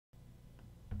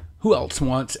Who else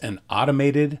wants an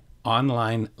automated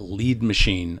online lead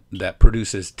machine that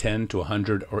produces 10 to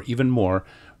 100 or even more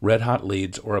red hot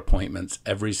leads or appointments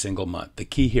every single month? The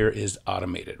key here is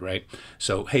automated, right?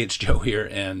 So, hey, it's Joe here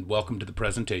and welcome to the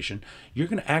presentation. You're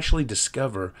going to actually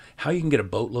discover how you can get a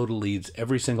boatload of leads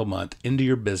every single month into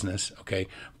your business, okay?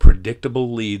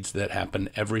 Predictable leads that happen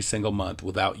every single month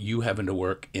without you having to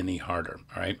work any harder,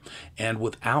 all right? And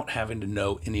without having to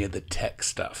know any of the tech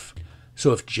stuff.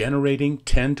 So if generating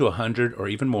 10 to 100 or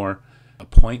even more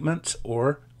appointments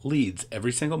or leads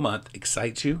every single month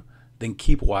excites you, then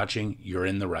keep watching. You're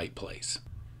in the right place.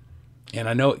 And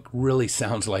I know it really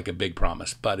sounds like a big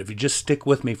promise, but if you just stick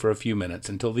with me for a few minutes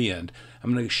until the end,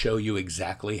 I'm going to show you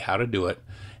exactly how to do it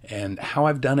and how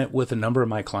I've done it with a number of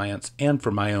my clients and for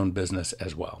my own business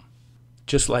as well.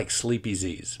 Just like Sleepy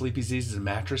Z's. Sleepy Z's is a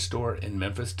mattress store in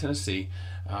Memphis, Tennessee.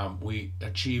 We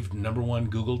achieved #1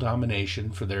 Google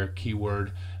domination for their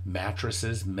keyword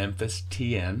mattresses Memphis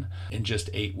TN in just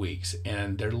 8 weeks.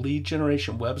 And their lead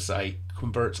generation website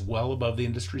converts well above the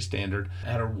industry standard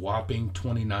at a whopping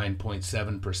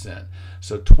 29.7%.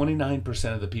 So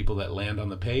 29% of the people that land on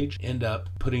the page end up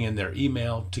putting in their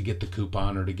email to get the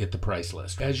coupon or to get the price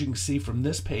list. As you can see from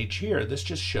this page here, this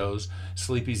just shows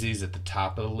Sleepy Z's at the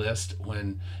top of the list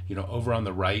when, over on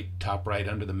the right, top right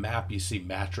under the map, you see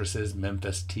mattresses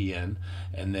Memphis TN,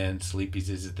 and then Sleepy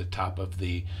Z's at the top of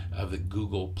the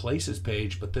Google Places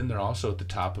page, but then they're also at the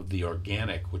top of the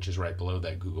organic, which is right below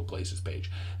that Google Places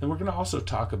page. And we're going to also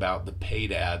talk about the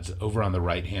paid ads over on the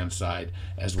right hand side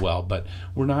as well, but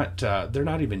they're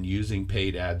not even using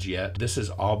paid ads yet. This has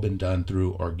all been done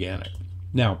through organic.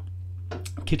 Now,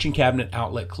 Kitchen Cabinet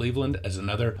Outlet Cleveland is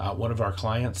another one of our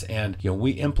clients, and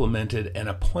we implemented an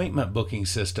appointment booking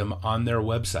system on their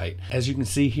website. As you can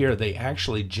see here, they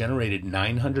actually generated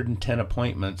 910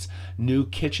 appointments, new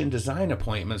kitchen design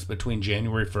appointments between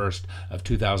January 1st of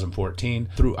 2014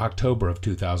 through October of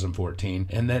 2014,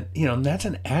 and then that's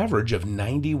an average of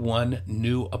 91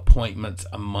 new appointments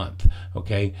a month.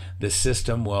 Okay, the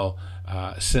system will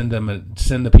send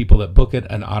the people that book it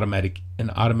an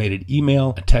automated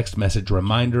email, a text message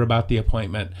reminder about the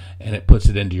appointment, and it puts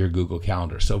it into your Google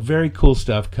Calendar. So very cool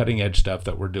stuff, cutting edge stuff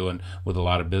that we're doing with a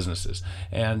lot of businesses.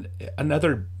 And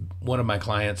another one of my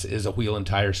clients is a wheel and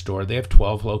tire store. They have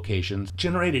 12 locations,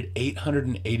 generated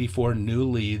 884 new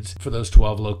leads for those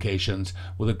 12 locations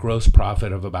with a gross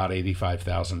profit of about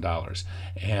 $85,000.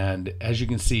 And as you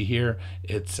can see here,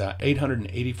 it's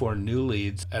 884 new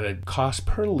leads at a cost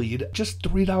per lead just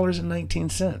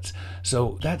 $3.19.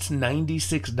 So that's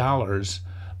 $96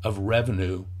 of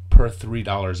revenue per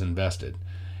 $3 invested.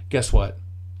 Guess what?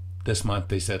 This month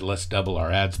they said, let's double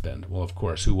our ad spend. Well, of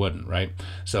course, who wouldn't, right?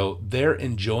 So they're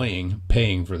enjoying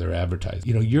paying for their advertising.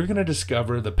 You're going to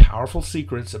discover the powerful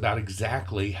secrets about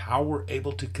exactly how we're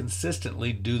able to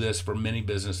consistently do this for many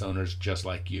business owners just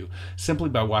like you, simply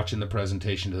by watching the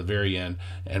presentation to the very end,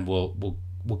 and we'll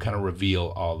kind of reveal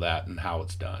all that and how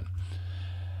it's done.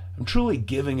 I'm truly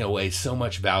giving away so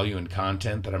much value and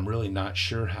content that I'm really not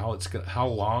sure how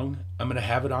long I'm going to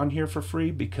have it on here for free,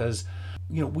 because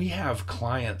we have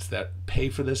clients that pay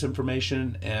for this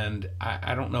information, and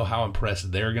I don't know how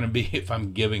impressed they're going to be if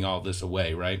I'm giving all this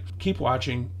away, right? Keep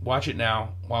watching. Watch it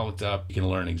now while it's up. You can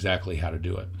learn exactly how to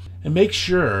do it. And make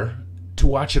sure to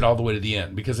watch it all the way to the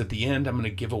end, because at the end I'm going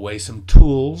to give away some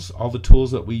tools, all the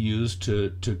tools that we use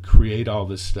to create all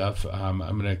this stuff. I'm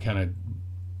going to kind of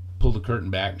pull the curtain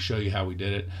back and show you how we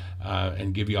did it,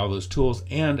 and give you all those tools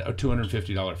and a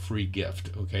 $250 free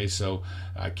gift. Okay, so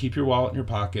keep your wallet in your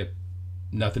pocket.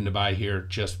 Nothing to buy here,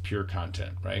 just pure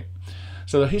content, right?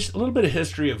 So a little bit of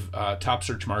history of top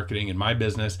search marketing in my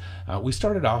business. We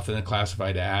started off in the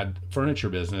classified ad furniture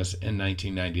business in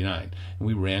 1999, and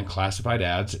we ran classified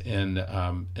ads in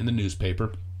the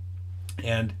newspaper.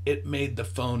 And it made the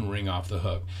phone ring off the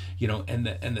hook,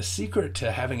 and the secret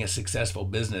to having a successful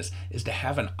business is to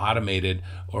have an automated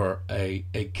or a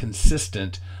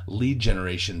consistent lead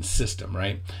generation system,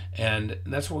 right? And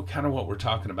that's what we're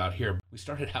talking about here. We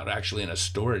started out actually in a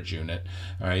storage unit,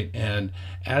 all right, and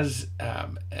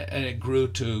and it grew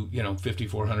to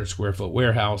 5,400 square foot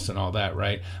warehouse and all that,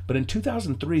 right? But in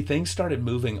 2003, things started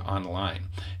moving online,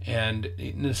 and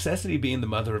necessity being the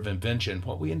mother of invention,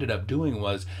 what we ended up doing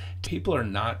was people are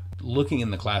not looking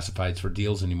in the classifieds for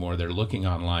deals anymore. They're looking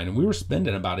online, and we were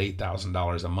spending about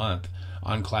 $8,000 a month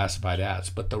on classified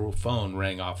ads, but the phone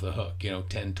rang off the hook,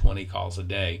 10, 20 calls a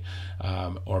day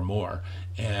or more.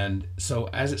 And so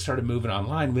as it started moving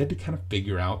online, we had to kind of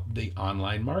figure out the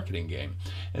online marketing game.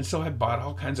 And so I bought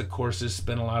all kinds of courses,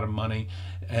 spent a lot of money,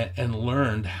 and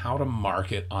learned how to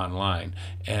market online.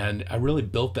 And I really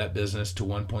built that business to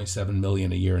 1.7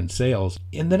 million a year in sales.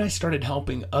 And then I started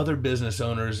helping other business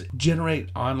owners generate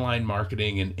online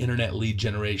marketing and internet lead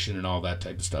generation and all that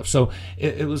type of stuff. So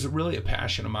it was really a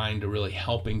passion of mine to really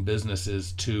helping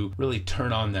businesses to really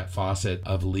turn on that faucet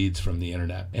of leads from the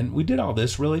internet. And we did all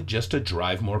this really just to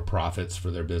drive more profits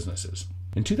for their businesses.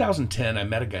 In 2010, I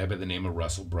met a guy by the name of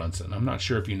Russell Brunson. I'm not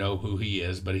sure if you know who he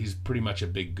is, but he's pretty much a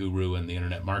big guru in the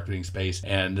internet marketing space.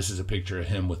 And this is a picture of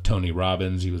him with Tony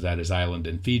Robbins. He was at his island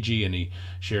in Fiji, and he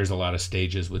shares a lot of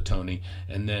stages with Tony.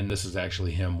 And then this is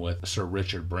actually him with Sir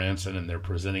Richard Branson, and they're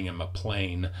presenting him a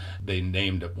plane. They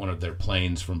named one of their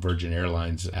planes from Virgin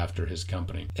Airlines after his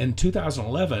company. In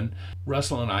 2011,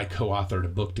 Russell and I co-authored a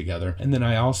book together, and then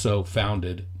I also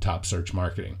founded Top Search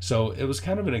Marketing. So it was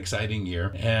kind of an exciting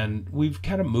year, and we've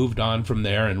kind of moved on from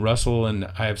there, and Russell and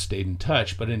I have stayed in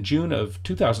touch. But in June of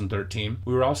 2013,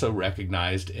 we were also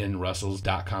recognized in Russell's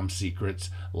 .com Secrets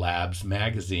Labs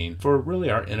magazine for really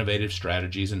our innovative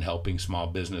strategies in helping small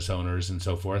business owners and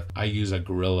so forth. I use a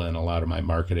gorilla in a lot of my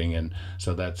marketing, and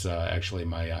so that's actually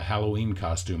my Halloween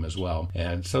costume as well.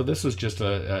 And so this was just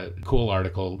a cool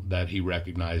article that he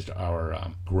recognized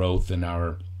our growth and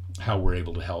how we're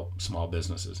able to help small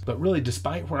businesses. But really,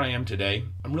 despite where I am today,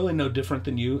 I'm really no different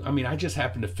than you. I mean, I just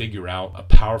happened to figure out a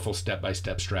powerful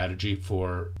step-by-step strategy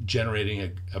for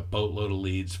generating a boatload of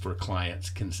leads for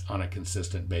clients on a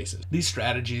consistent basis. These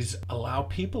strategies allow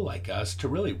people like us to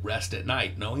really rest at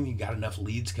night, knowing you got enough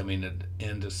leads coming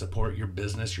in to support your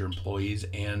business, your employees,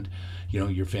 and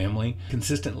your family.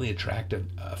 Consistently attract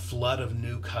a flood of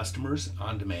new customers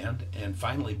on demand, and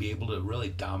finally be able to really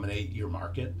dominate your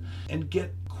market and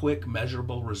get quick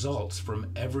measurable results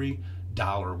from every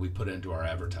dollar we put into our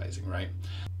advertising, right?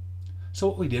 So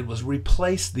what we did was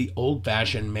replace the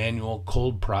old-fashioned manual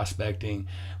cold prospecting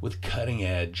with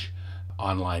cutting-edge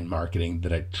online marketing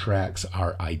that attracts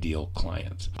our ideal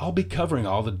clients. I'll be covering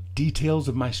all the details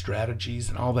of my strategies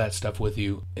and all that stuff with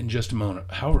you in just a moment.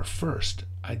 However, first,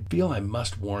 I feel I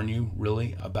must warn you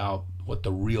really about what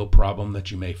the real problem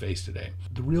that you may face today.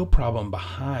 The real problem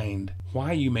behind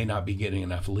why you may not be getting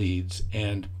enough leads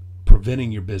and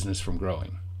preventing your business from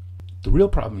growing. The real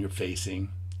problem you're facing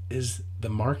is the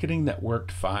marketing that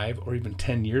worked 5 or even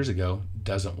 10 years ago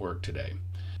doesn't work today.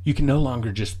 You can no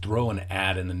longer just throw an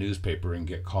ad in the newspaper and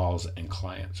get calls and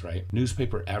clients, right?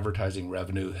 Newspaper advertising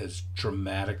revenue has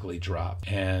dramatically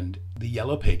dropped, and the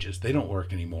yellow pages, they don't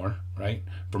work anymore, right?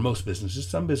 For most businesses.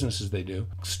 Some businesses they do.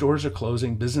 Stores are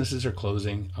closing, businesses are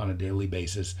closing on a daily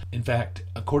basis. In fact,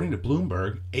 according to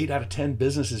Bloomberg, 8 out of 10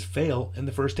 businesses fail in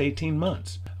the first 18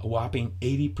 months. A whopping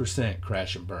 80%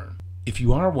 crash and burn. If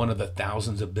you are one of the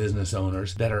thousands of business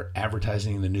owners that are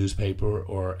advertising in the newspaper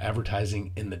or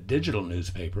advertising in the digital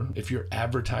newspaper, if you're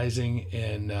advertising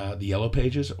in the yellow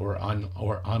pages or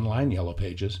online yellow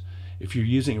pages, if you're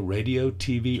using radio,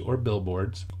 TV, or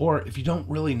billboards, or if you don't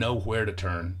really know where to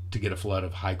turn to get a flood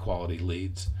of high quality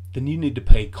leads, then you need to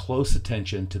pay close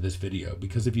attention to this video,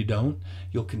 because if you don't,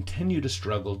 you'll continue to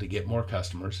struggle to get more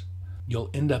customers. You'll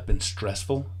end up in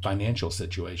stressful financial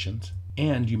situations,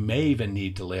 and you may even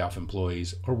need to lay off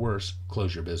employees, or worse,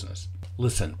 close your business.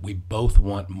 Listen, we both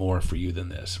want more for you than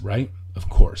this, right? Of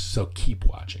course, so keep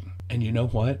watching. And you know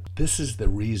what? This is the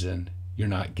reason you're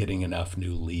not getting enough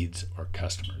new leads or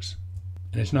customers.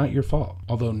 And it's not your fault.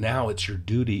 Although now it's your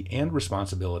duty and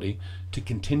responsibility to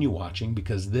continue watching,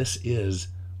 because this is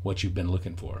what you've been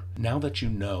looking for. Now that you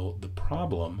know the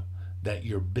problem that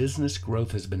your business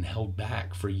growth has been held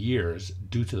back for years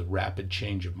due to the rapid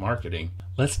change of marketing,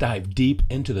 let's dive deep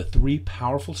into the 3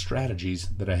 powerful strategies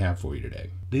that I have for you today.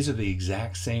 These are the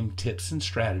exact same tips and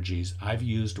strategies I've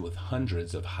used with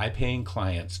hundreds of high-paying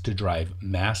clients to drive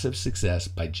massive success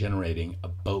by generating a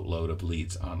boatload of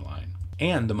leads online.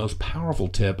 And the most powerful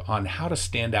tip on how to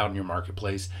stand out in your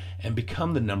marketplace and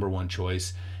become the #1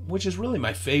 choice, which is really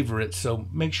my favorite, so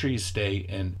make sure you stay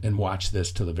and watch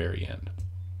this to the very end.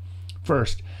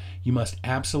 First, you must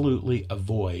absolutely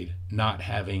avoid not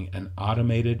having an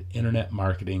automated internet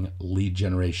marketing lead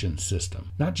generation system.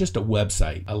 Not just a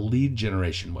website, a lead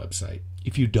generation website.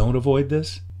 If you don't avoid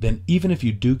this, then even if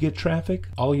you do get traffic,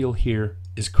 all you'll hear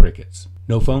is crickets.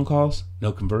 No phone calls,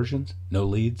 no conversions, no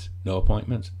leads, no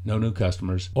appointments, no new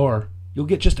customers, or you'll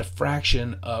get just a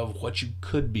fraction of what you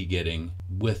could be getting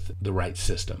with the right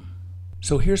system.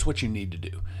 So here's what you need to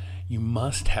do. You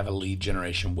must have a lead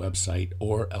generation website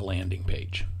or a landing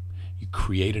page. You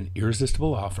create an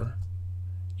irresistible offer.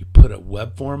 You put a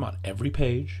web form on every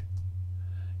page.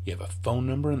 You have a phone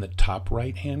number in the top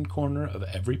right-hand corner of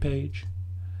every page.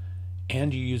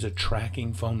 And you use a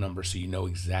tracking phone number so you know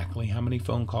exactly how many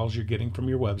phone calls you're getting from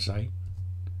your website.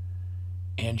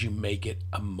 and you make it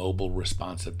a mobile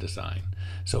responsive design.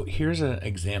 So here's an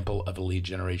example of a lead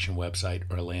generation website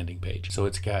or a landing page. So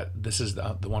it's got, this is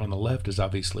the one on the left is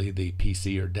obviously the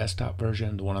PC or desktop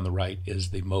version. The one on the right is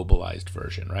the mobilized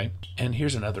version, right? And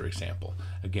here's another example.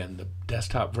 Again, the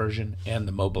desktop version and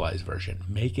the mobilized version.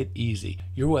 Make it easy.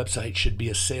 Your website should be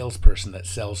a salesperson that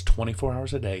sells 24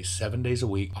 hours a day, 7 days a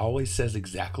week, always says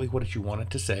exactly what you want it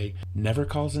to say, never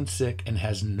calls in sick, and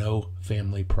has no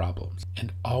family problems.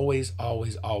 And always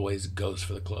goes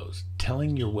for the close.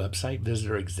 Telling your website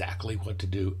visitor exactly what to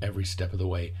do every step of the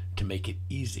way to make it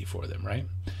easy for them, right?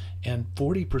 And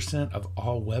 40% of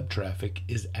all web traffic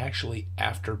is actually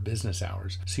after business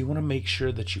hours. So you want to make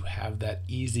sure that you have that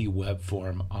easy web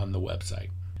form on the website.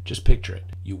 Just picture it.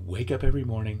 You wake up every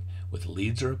morning with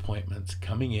leads or appointments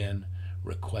coming in,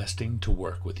 requesting to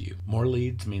work with you. More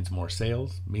leads means more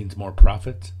sales, means more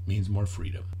profits, means more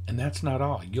freedom. And that's not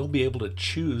all. You'll be able to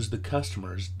choose the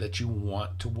customers that you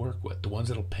want to work with, the ones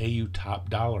that'll pay you top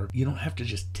dollar. You don't have to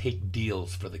just take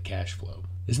deals for the cash flow.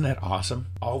 Isn't that awesome?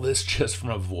 All this just from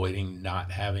avoiding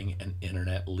not having an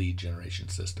internet lead generation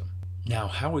system. Now,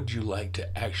 how would you like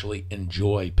to actually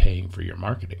enjoy paying for your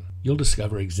marketing? You'll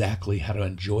discover exactly how to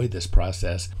enjoy this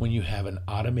process when you have an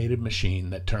automated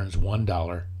machine that turns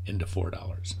 $1 into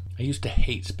 $4. I used to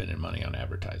hate spending money on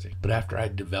advertising, but after I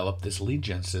developed this lead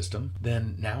gen system,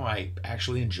 then now I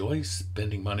actually enjoy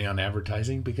spending money on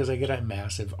advertising because I get a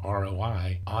massive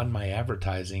ROI on my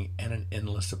advertising and an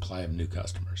endless supply of new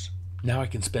customers. Now I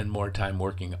can spend more time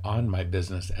working on my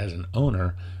business as an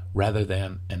owner rather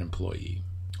than an employee.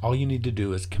 All you need to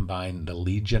do is combine the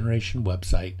lead generation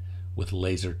website with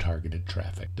laser targeted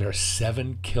traffic. There are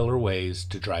 7 killer ways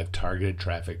to drive targeted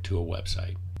traffic to a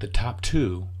website. The top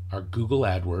 2 are Google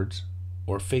AdWords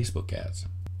or Facebook ads.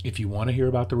 If you want to hear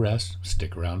about the rest,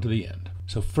 stick around to the end.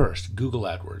 So first, Google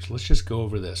AdWords. Let's just go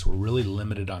over this. We're really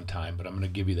limited on time, but I'm going to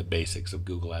give you the basics of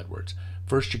Google AdWords.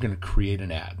 First, you're going to create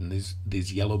an ad, and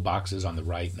these yellow boxes on the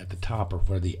right and at the top are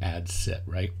where the ads sit,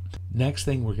 right? Next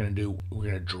thing we're going to do, we're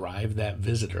going to drive that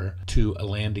visitor to a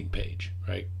landing page,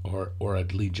 right? Or a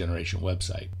lead generation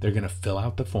website. They're going to fill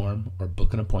out the form or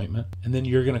book an appointment, and then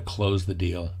you're going to close the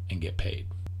deal and get paid.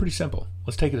 Pretty simple.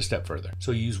 Let's take it a step further.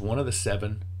 So use one of the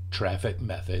 7 traffic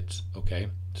methods, okay?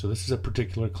 So this is a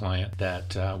particular client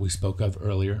that we spoke of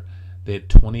earlier. They had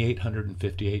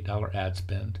 $2,858 ad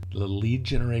spend. The lead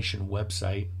generation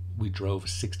website we drove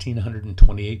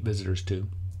 1,628 visitors to,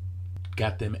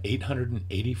 got them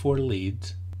 884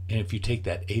 leads, and if you take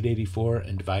that 884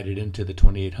 and divide it into the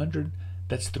 2,800,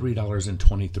 that's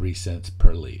 $3.23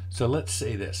 per lead. So let's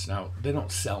say this. Now, they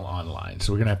don't sell online,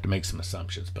 so we're going to have to make some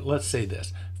assumptions, but let's say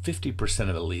this. 50%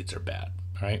 of the leads are bad.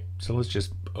 All right, so let's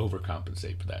just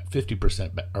overcompensate for that.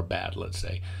 50% are bad, let's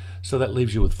say. So that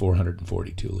leaves you with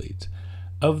 442 leads.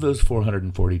 Of those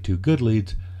 442 good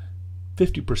leads,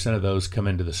 50% of those come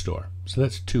into the store. So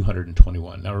that's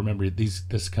 221. Now remember,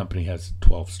 this company has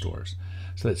 12 stores.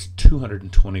 So that's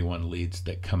 221 leads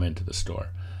that come into the store.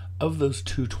 Of those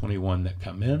 221 that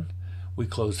come in, we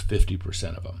close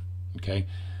 50% of them, okay?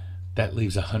 That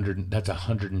leaves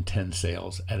 110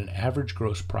 sales at an average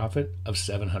gross profit of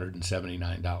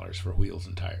 $779 for wheels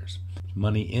and tires.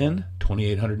 Money in,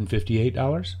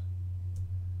 $2,858.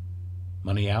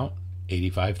 Money out,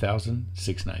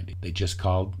 $85,690. They just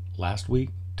called last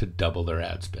week to double their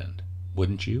ad spend.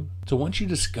 Wouldn't you? So once you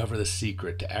discover the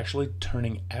secret to actually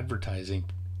turning advertising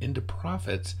into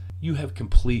profits, you have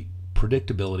complete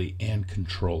predictability and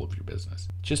control of your business.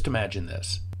 Just imagine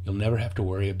this. You'll never have to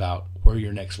worry about where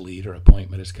your next lead or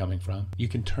appointment is coming from. You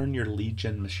can turn your lead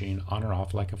gen machine on or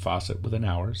off like a faucet within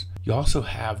hours. You also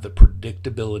have the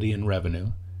predictability in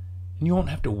revenue, and you won't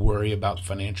have to worry about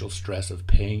financial stress of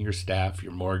paying your staff,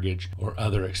 your mortgage, or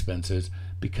other expenses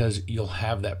because you'll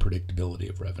have that predictability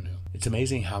of revenue. It's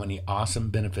amazing how many awesome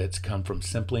benefits come from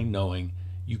simply knowing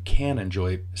you can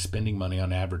enjoy spending money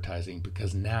on advertising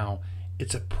because now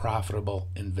it's a profitable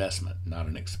investment, not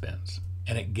an expense.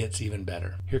 And it gets even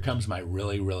better. Here comes my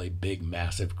really big,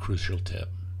 massive, crucial tip.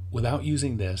 Without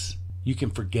using this, you can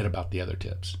forget about the other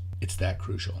tips. It's that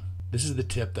crucial. This is the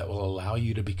tip that will allow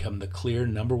you to become the clear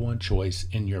 #1 choice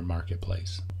in your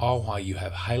marketplace, all while you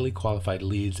have highly qualified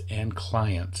leads and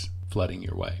clients flooding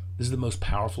your way. This is the most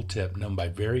powerful tip known by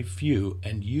very few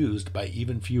and used by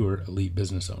even fewer elite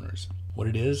business owners. What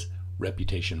it is?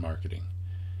 Reputation marketing.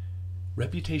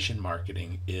 Reputation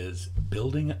marketing is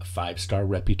building a 5-star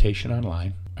reputation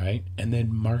online, right? And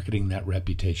then marketing that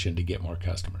reputation to get more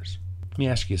customers. Let me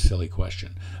ask you a silly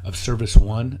question. Of service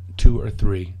 1, 2, or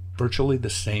 3, virtually the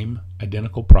same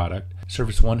identical product,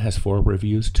 service 1 has 4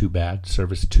 reviews, 2 bad,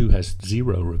 service 2 has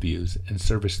 0 reviews, and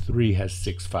service 3 has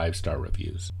 6 5-star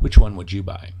reviews. Which one would you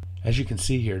buy? As you can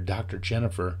see here, Dr.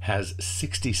 Jennifer has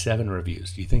 67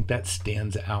 reviews. Do you think that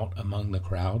stands out among the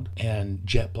crowd? And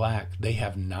Jet Black, they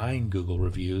have 9 Google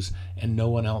reviews and no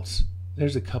one else.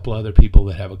 There's a couple other people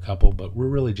that have a couple, but we're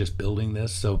really just building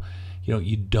this. So,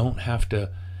 you don't have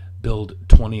to build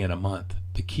 20 in a month.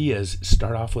 The key is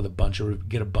start off with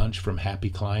get a bunch from happy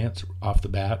clients off the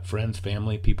bat, friends,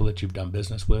 family, people that you've done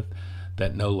business with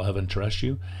that know, love, and trust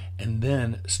you, and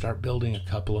then start building a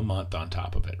couple a month on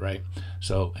top of it, right?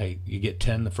 So, hey, you get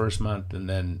 10 the first month, and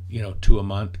then 2 a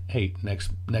month. Hey,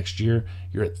 next year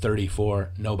you're at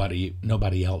 34.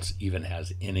 Nobody else even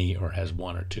has any or has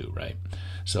 1 or 2, right?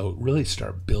 So really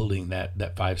start building that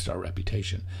 5-star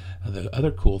reputation. The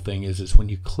other cool thing is when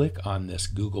you click on this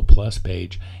Google Plus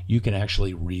page, you can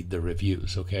actually read the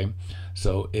reviews, okay?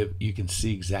 So if you can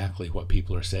see exactly what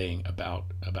people are saying about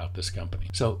this company.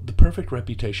 So the perfect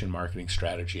reputation marketing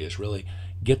strategy is really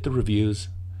get the reviews,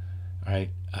 all right?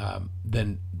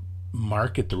 Then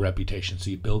market the reputation. So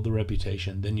you build the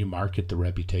reputation, then you market the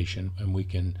reputation, and we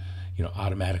can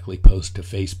automatically post to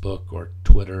Facebook or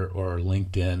Twitter or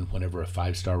LinkedIn whenever a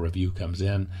 5-star review comes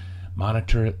in.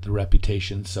 Monitor the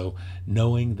reputation, so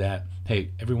knowing that, hey,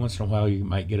 every once in a while you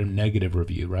might get a negative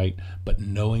review, right? But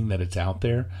knowing that it's out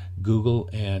there, Google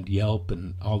and Yelp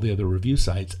and all the other review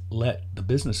sites let the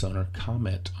business owner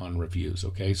comment on reviews,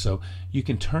 okay? So you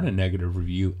can turn a negative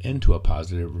review into a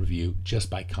positive review just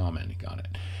by commenting on it.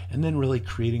 And then really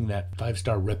creating that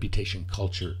 5-star reputation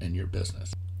culture in your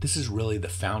business. This is really the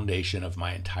foundation of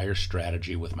my entire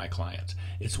strategy with my clients.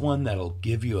 It's one that'll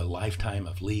give you a lifetime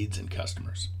of leads and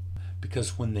customers.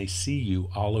 Because when they see you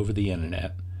all over the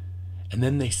internet, and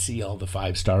then they see all the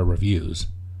 5-star reviews,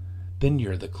 then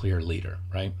you're the clear leader,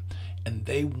 right? And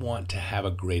they want to have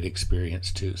a great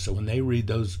experience too. So when they read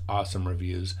those awesome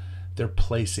reviews, they're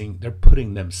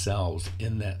putting themselves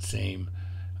in that same,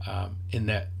 in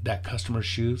that customer's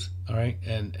shoes, all right?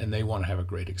 And they want to have a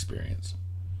great experience.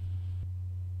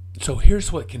 So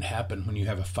here's what can happen when you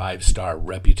have a 5-star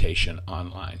reputation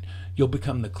online. You'll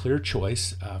become the clear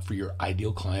choice for your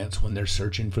ideal clients when they're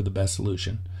searching for the best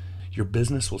solution. Your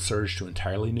business will surge to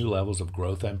entirely new levels of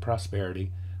growth and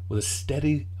prosperity with a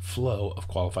steady flow of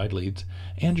qualified leads,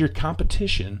 and your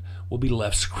competition will be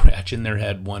left scratching their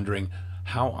head wondering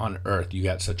how on earth you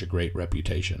got such a great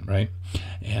reputation, right?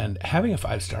 And having a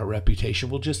 5-star reputation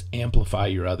will just amplify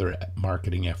your other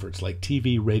marketing efforts like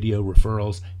TV, radio,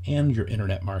 referrals, and your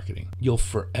internet marketing. You'll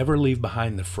forever leave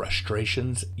behind the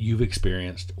frustrations you've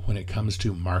experienced when it comes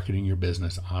to marketing your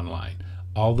business online.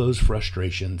 All those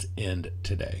frustrations end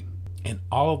today. And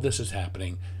all of this is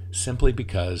happening simply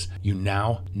because you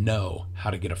now know how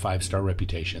to get a 5-star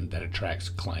reputation that attracts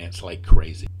clients like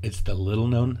crazy. It's the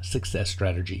little-known success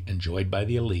strategy enjoyed by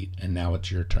the elite, and now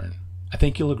it's your turn. I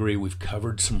think you'll agree we've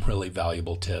covered some really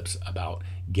valuable tips about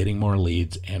getting more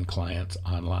leads and clients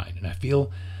online. And I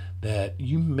feel that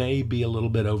you may be a little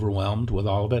bit overwhelmed with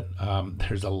all of it.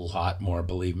 There's a lot more,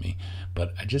 believe me.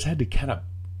 But I just had to kind of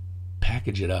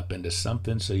package it up into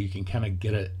something so you can kind of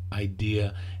get an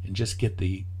idea and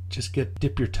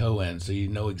dip your toe in so you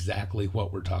know exactly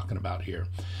what we're talking about here.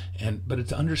 But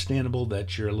it's understandable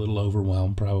that you're a little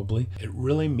overwhelmed probably. It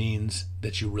really means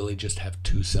that you really just have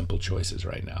 2 simple choices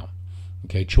right now.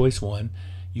 Okay, choice 1,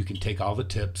 you can take all the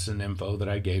tips and info that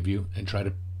I gave you and try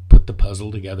to put the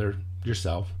puzzle together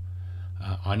yourself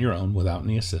on your own without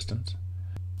any assistance.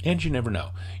 And you never know.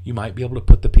 You might be able to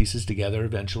put the pieces together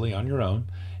eventually on your own.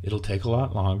 It'll take a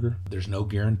lot longer. There's no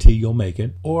guarantee you'll make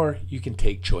it. Or you can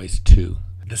take choice 2.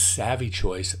 The savvy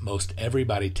choice most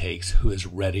everybody takes who is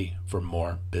ready for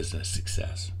more business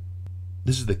success.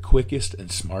 This is the quickest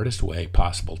and smartest way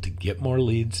possible to get more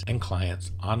leads and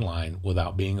clients online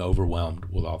without being overwhelmed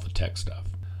with all the tech stuff.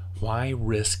 Why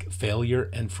risk failure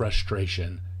and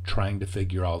frustration trying to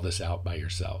figure all this out by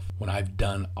yourself when I've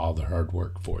done all the hard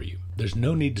work for you? There's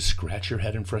no need to scratch your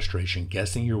head in frustration,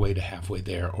 guessing your way to halfway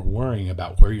there, or worrying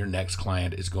about where your next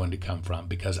client is going to come from,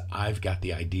 because I've got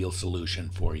the ideal solution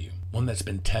for you. One that's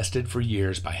been tested for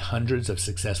years by hundreds of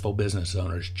successful business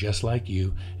owners just like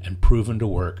you and proven to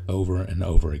work over and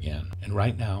over again. And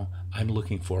right now, I'm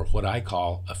looking for what I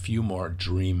call a few more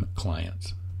dream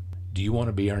clients. Do you want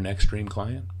to be our next dream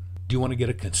client? Do you want to get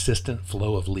a consistent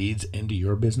flow of leads into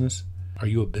your business? Are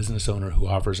you a business owner who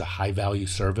offers a high-value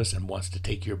service and wants to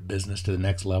take your business to the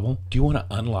next level? Do you want to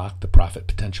unlock the profit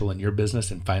potential in your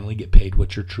business and finally get paid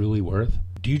what you're truly worth?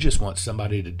 Do you just want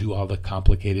somebody to do all the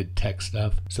complicated tech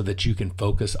stuff so that you can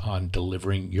focus on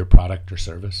delivering your product or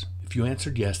service? If you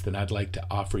answered yes, then I'd like to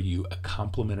offer you a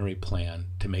complimentary plan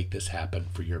to make this happen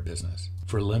for your business.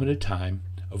 For a limited time,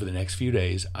 over the next few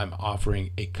days, I'm offering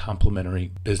a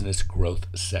complimentary business growth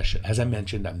session. As I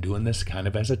mentioned, I'm doing this kind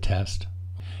of as a test,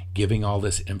 giving all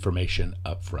this information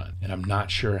up front. And I'm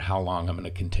not sure how long I'm going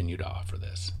to continue to offer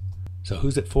this. So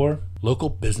who's it for? Local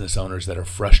business owners that are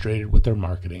frustrated with their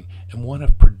marketing and want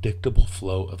a predictable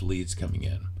flow of leads coming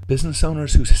in. Business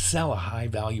owners who sell a high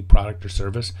value product or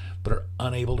service but are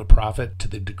unable to profit to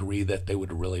the degree that they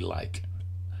would really like.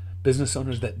 Business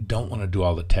owners that don't want to do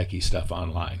all the techie stuff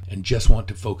online and just want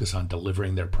to focus on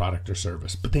delivering their product or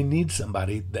service, but they need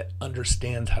somebody that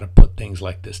understands how to put things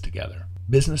like this together.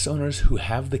 Business owners who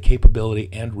have the capability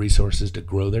and resources to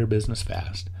grow their business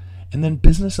fast. And then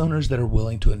business owners that are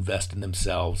willing to invest in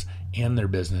themselves and their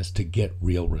business to get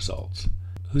real results.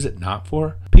 Who's it not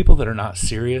for? People that are not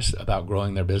serious about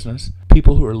growing their business.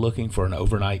 People who are looking for an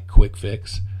overnight quick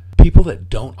fix. People that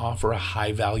don't offer a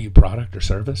high value product or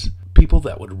service. People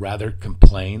that would rather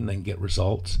complain than get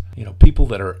results. People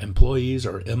that are employees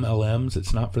or MLMs,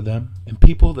 it's not for them. And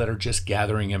people that are just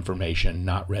gathering information,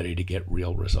 not ready to get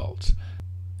real results.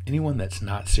 Anyone that's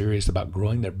not serious about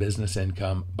growing their business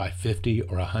income by 50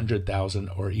 or 100,000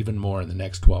 or even more in the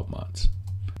next 12 months.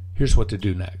 Here's what to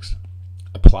do next.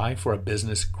 Apply for a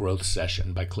business growth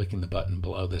session by clicking the button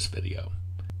below this video.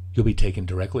 You'll be taken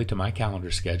directly to my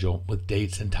calendar schedule with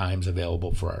dates and times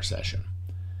available for our session.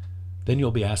 Then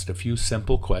you'll be asked a few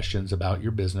simple questions about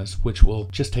your business, which will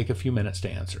just take a few minutes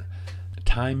to answer.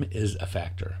 Time is a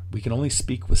factor. We can only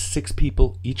speak with 6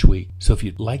 people each week, so if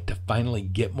you'd like to finally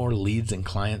get more leads and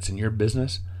clients in your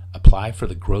business, apply for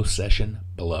the growth session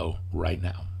below right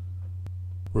now.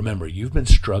 Remember, you've been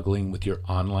struggling with your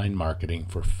online marketing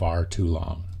for far too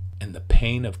long, and the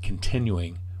pain of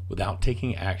continuing without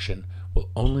taking action will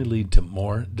only lead to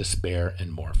more despair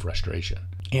and more frustration,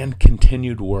 and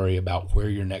continued worry about where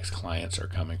your next clients are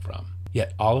coming from.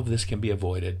 Yet all of this can be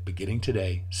avoided beginning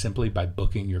today simply by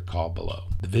booking your call below.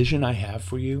 The vision I have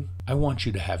for you, I want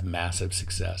you to have massive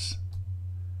success.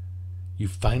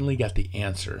 You've finally got the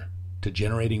answer to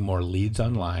generating more leads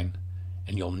online,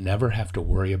 and you'll never have to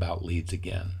worry about leads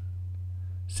again.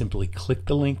 Simply click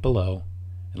the link below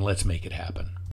and let's make it happen.